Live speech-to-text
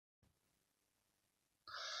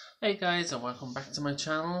Hey guys, and welcome back to my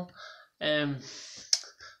channel.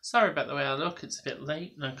 Sorry about the way I look, it's a bit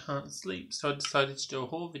late and I can't sleep, so I decided to do a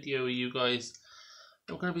whole video with you guys.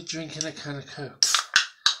 I'm going to be drinking a can of Coke.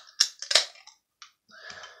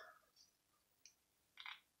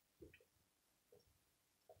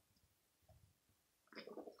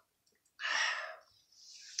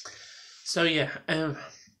 So yeah,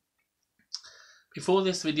 before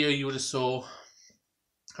this video you would have saw,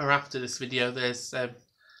 or after this video, there's,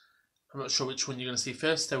 I'm not sure which one you're going to see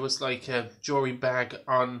first, there was like a jewelry bag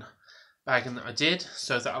on bagging that I did,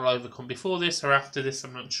 so that'll either come before this or after this,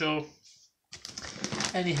 I'm not sure.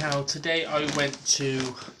 Anyhow, today I went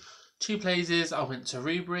to two places. I went to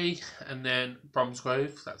Rubery and then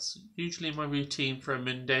Bromsgrove. That's usually my routine for a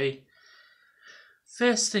Monday.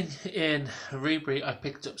 First thing in Rubery, I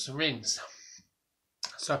picked up some rings.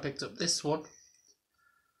 So I picked up this one,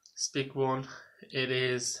 this big one. It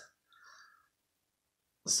is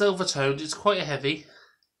silver toned. It's quite heavy.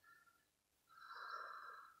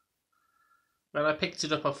 When I picked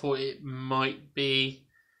it up, I thought it might be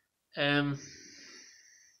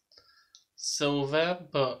silver,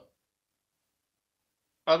 but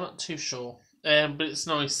I'm not too sure. But it's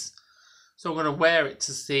nice. So I'm going to wear it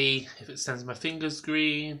to see if it sends my fingers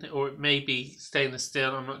green, or it may be stainless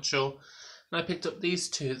steel, I'm not sure. And I picked up these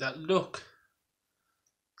two that look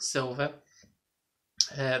silver.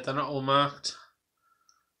 They're not all marked.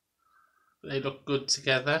 They look good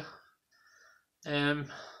together.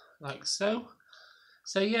 Like so.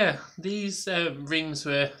 So yeah, these rings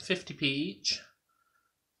were 50p each.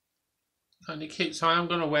 Kind of cute. So I'm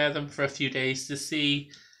going to wear them for a few days to see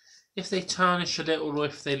if they tarnish a little or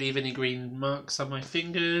if they leave any green marks on my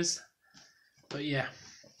fingers. But yeah.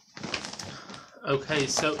 Okay,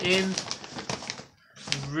 so in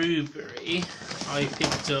Rubery, I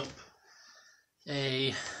picked up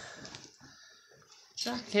a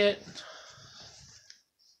jacket.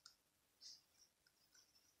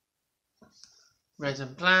 Red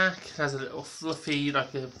and black. It has a little fluffy,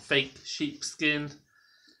 like a fake sheepskin.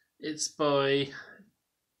 It's by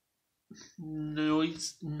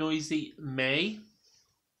Noisy May.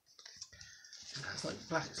 It has like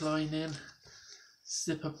black lining,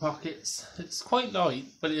 zipper pockets. It's quite light,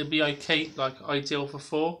 but it'll be okay, like ideal for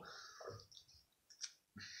 4.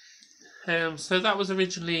 So that was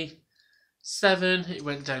originally 7. It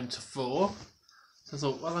went down to 4. So I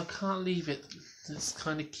thought, well, I can't leave it. It's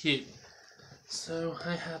kind of cute. So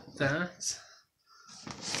I had that.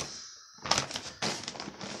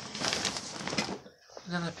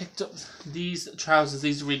 And then I picked up these trousers.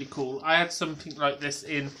 These are really cool. I had something like this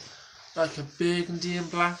in like a burgundy and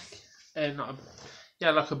black, and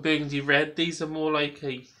like a burgundy red. These are more like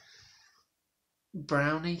a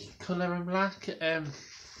brownie colour and black.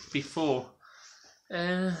 Before,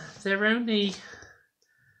 they're only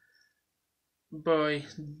by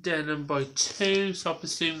Denim by 2, so I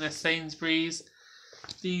presume they're Sainsbury's.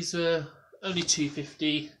 These were only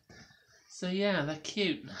 £2.50. So yeah, they're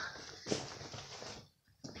cute.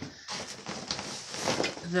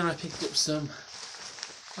 And then I picked up some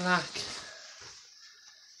black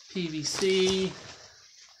PVC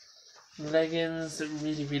leggings that are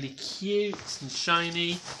really, really cute and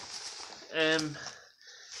shiny.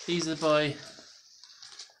 These are by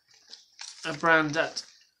a brand at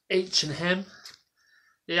H&M.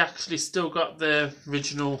 They actually still got the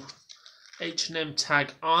original H&M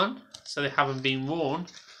tag on, so they haven't been worn.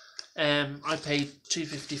 I paid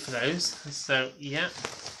 £2.50 for those, so yeah.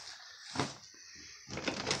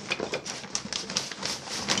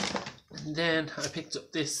 And then I picked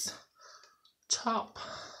up this top,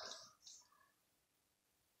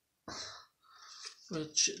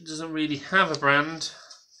 which doesn't really have a brand,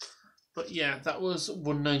 but yeah, that was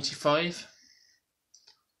 £1.95.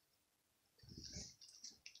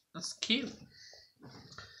 That's cute.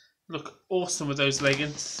 Look awesome with those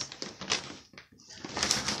leggings.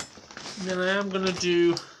 And then I am going to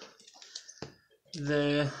do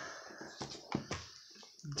the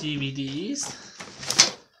DVDs.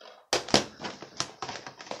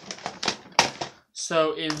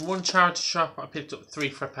 So in one charity shop I picked up 3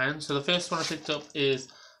 for £1. So the first one I picked up is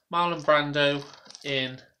Marlon Brando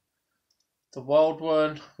in the Wild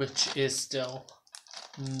One, which is still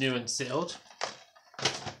new and sealed.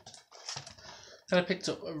 Then I picked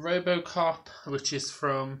up a RoboCop, which is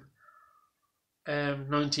from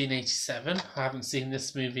 1987. I haven't seen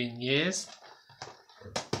this movie in years.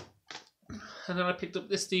 And then I picked up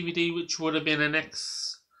this DVD, which would have been an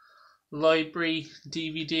ex-library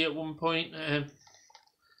DVD at one point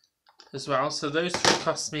as well. So those 3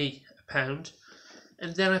 cost me £1.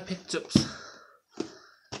 And then I picked up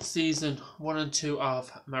season 1 and 2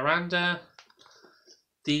 of Miranda.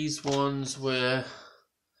 These ones were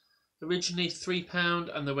originally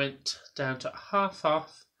 £3 and they went down to half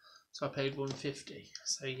off, so I paid £1.50.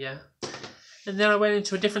 So yeah. And then I went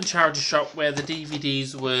into a different charity shop where the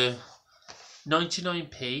DVDs were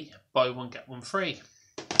 99p, buy one get one free.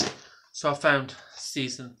 So I found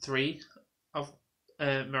season 3 of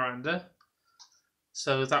Miranda.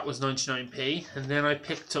 So that was 99p, and then I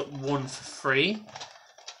picked up one for free,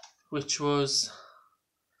 which was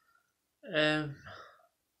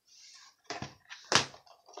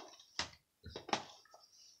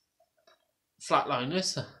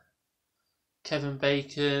Flatliners. Kevin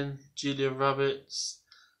Bacon, Julia Roberts,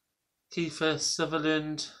 Kiefer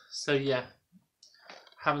Sutherland. So yeah,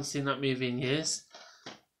 haven't seen that movie in years.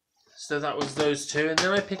 So that was those two, and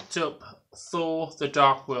then I picked up Thor: The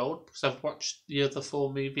Dark World because I've watched the other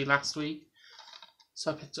Thor movie last week.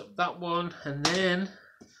 So I picked up that one, and then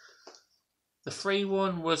the free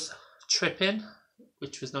one was Trippin',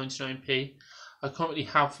 which was 99p. I currently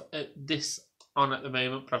have this on at the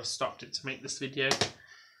moment, but I've stopped it to make this video.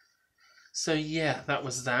 So yeah, that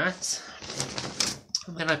was that.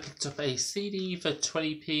 And then I picked up a CD for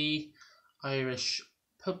 20p, Irish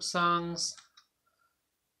pub songs.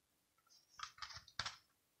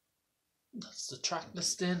 That's the track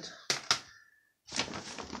listing.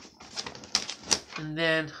 And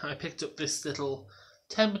then I picked up this little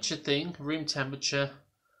temperature thing, room temperature.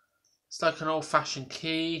 It's like an old-fashioned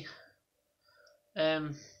key.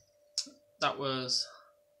 That was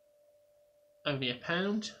only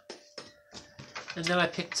 £1. And then I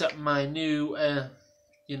picked up my new,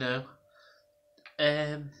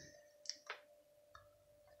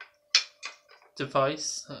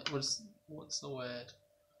 device. What's the word?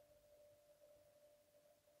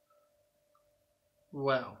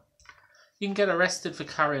 Well, you can get arrested for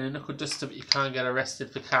carrying a knuckle duster, but you can't get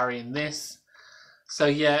arrested for carrying this. So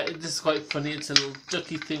yeah, this is quite funny. It's a little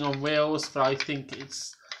ducky thing on wheels, but I think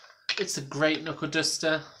it's a great knuckle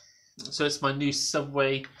duster. So it's my new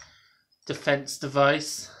Subway defense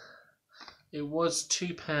device. It was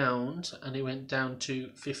 £2 and it went down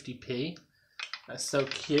to 50p. That's so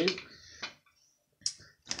cute.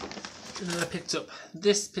 And then I picked up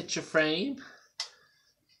this picture frame.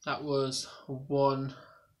 That was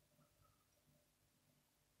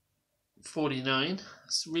 £1.49.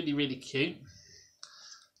 It's really, really cute.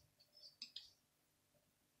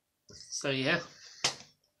 So yeah.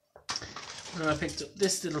 And I picked up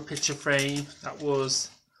this little picture frame. That was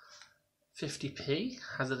 50p.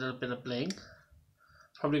 Has a little bit of bling.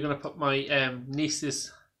 Probably going to put my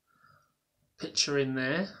niece's picture in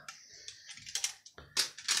there.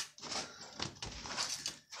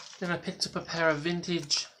 Then I picked up a pair of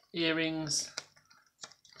vintage earrings.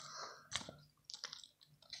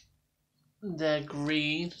 They're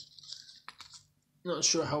green. Not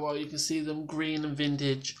sure how well you can see them. Green and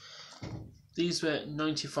vintage. These were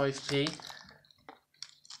 95p.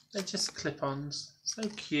 They're just clip-ons. So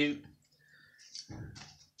cute.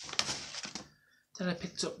 Then I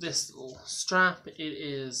picked up this little strap. It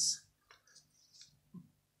is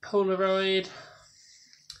Polaroid.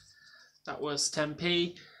 That was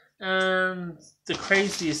 10p. And the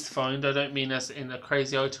craziest find, I don't mean as in a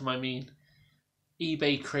crazy item, I mean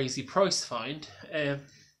eBay crazy price find,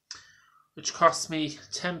 which cost me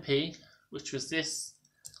 10p, which was this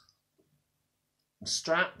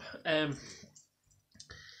strap.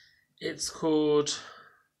 It's called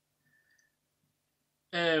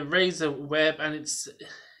Razor Web, and it's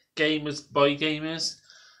Gamers by Gamers,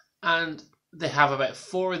 and they have about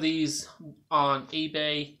 4 of these on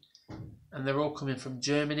eBay, and they're all coming from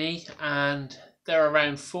Germany, and they're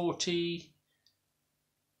around 40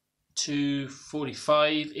 to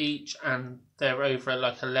 45 each, and they're over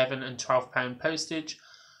like £11 and £12 postage.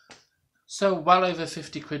 So well over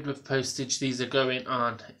 50 quid with postage. These are going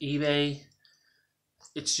on eBay.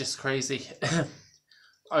 It's just crazy.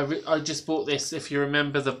 I just bought this. If you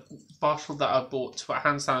remember the bottle that I bought to put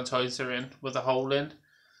hand sanitizer in with a hole in,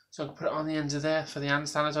 so I can put it on the end of there for the hand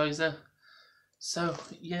sanitizer. So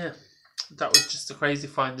yeah, that was just a crazy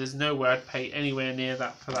find. There's no way I'd pay anywhere near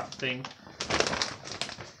that for that thing.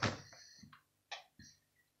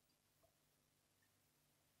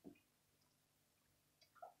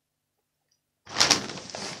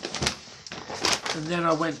 And then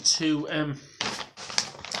I went to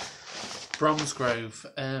Bromsgrove.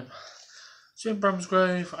 So in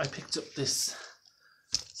Bromsgrove, I picked up this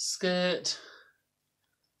skirt.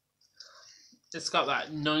 It's got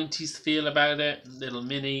that 90s feel about it, little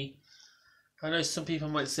mini. I know some people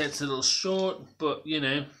might say it's a little short, but you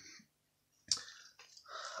know,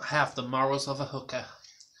 I have the morals of a hooker.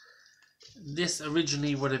 This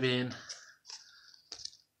originally would have been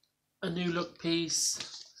a new look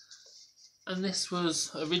piece. and this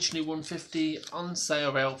was originally 150, on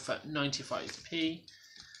sale for 95p.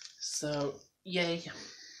 So yay.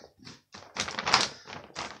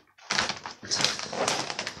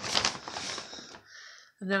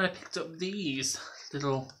 And then I picked up these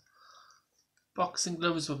little boxing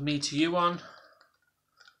gloves with Me to You on.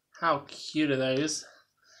 How cute are those?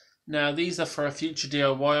 Now these are for a future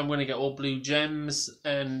DIY. I'm going to get all blue gems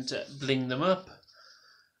and bling them up.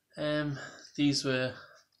 These were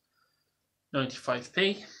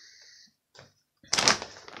 95p.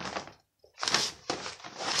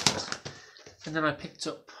 And then I picked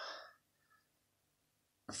up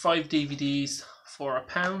 5 DVDs for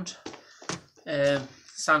 £1.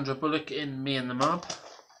 Sandra Bullock in Me and the Mob.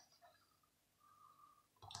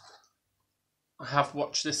 I have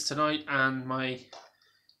watched this tonight, and my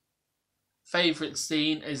favourite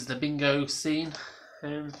scene is the bingo scene.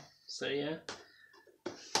 So yeah.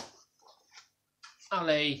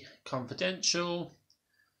 LA Confidential.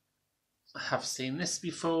 I have seen this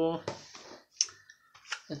before.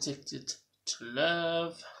 Addicted to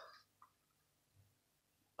Love.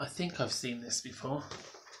 I think I've seen this before.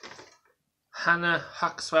 Hannah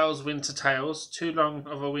Huxwell's Winter Tales. Too long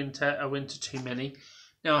of a winter too many.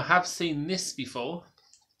 Now I have seen this before.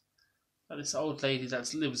 This old lady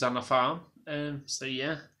that lives on a farm. So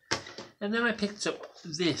yeah. And then I picked up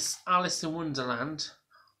this, Alice in Wonderland.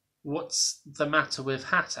 What's the Matter with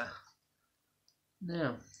Hatter?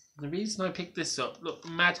 Now, the reason I picked this up, look,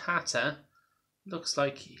 Mad Hatter looks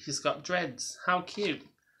like he's got dreads. How cute.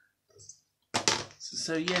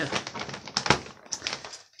 So yeah.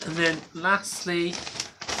 And then lastly,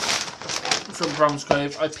 from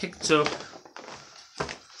Bromsgrove, I picked up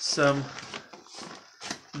some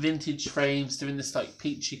vintage frames doing this like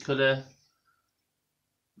peachy colour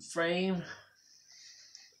frame.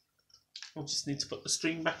 I'll just need to put the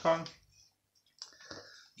string back on.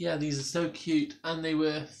 Yeah, these are so cute, and they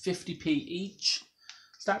were 50p each.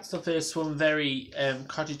 So that's the first one, very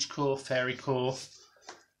cottagecore, fairycore.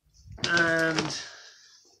 And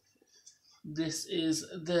this is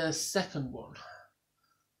the second one.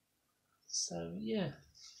 So yeah,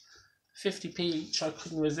 50p each, I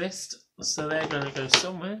couldn't resist. So they're going to go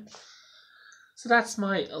somewhere. So that's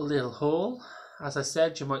my little haul. As I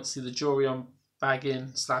said, you might see the jewellery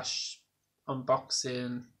unbagging /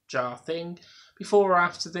 unboxing jar thing before or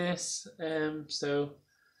after this. So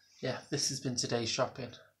yeah, this has been today's shopping.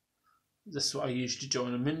 This is what I usually do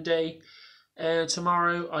on a Monday.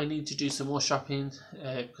 Tomorrow I need to do some more shopping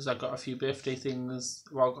because I've got a few birthday things.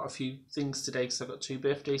 Well, I've got a few things today because I've got 2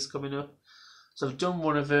 birthdays coming up. So I've done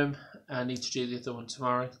one of them. I need to do the other one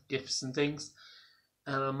tomorrow, gifts and things.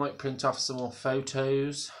 And I might print off some more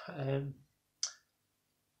photos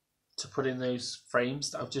to put in those frames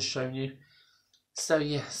that I've just shown you. So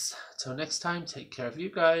yes, till next time, take care of you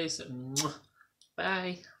guys.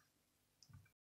 Bye.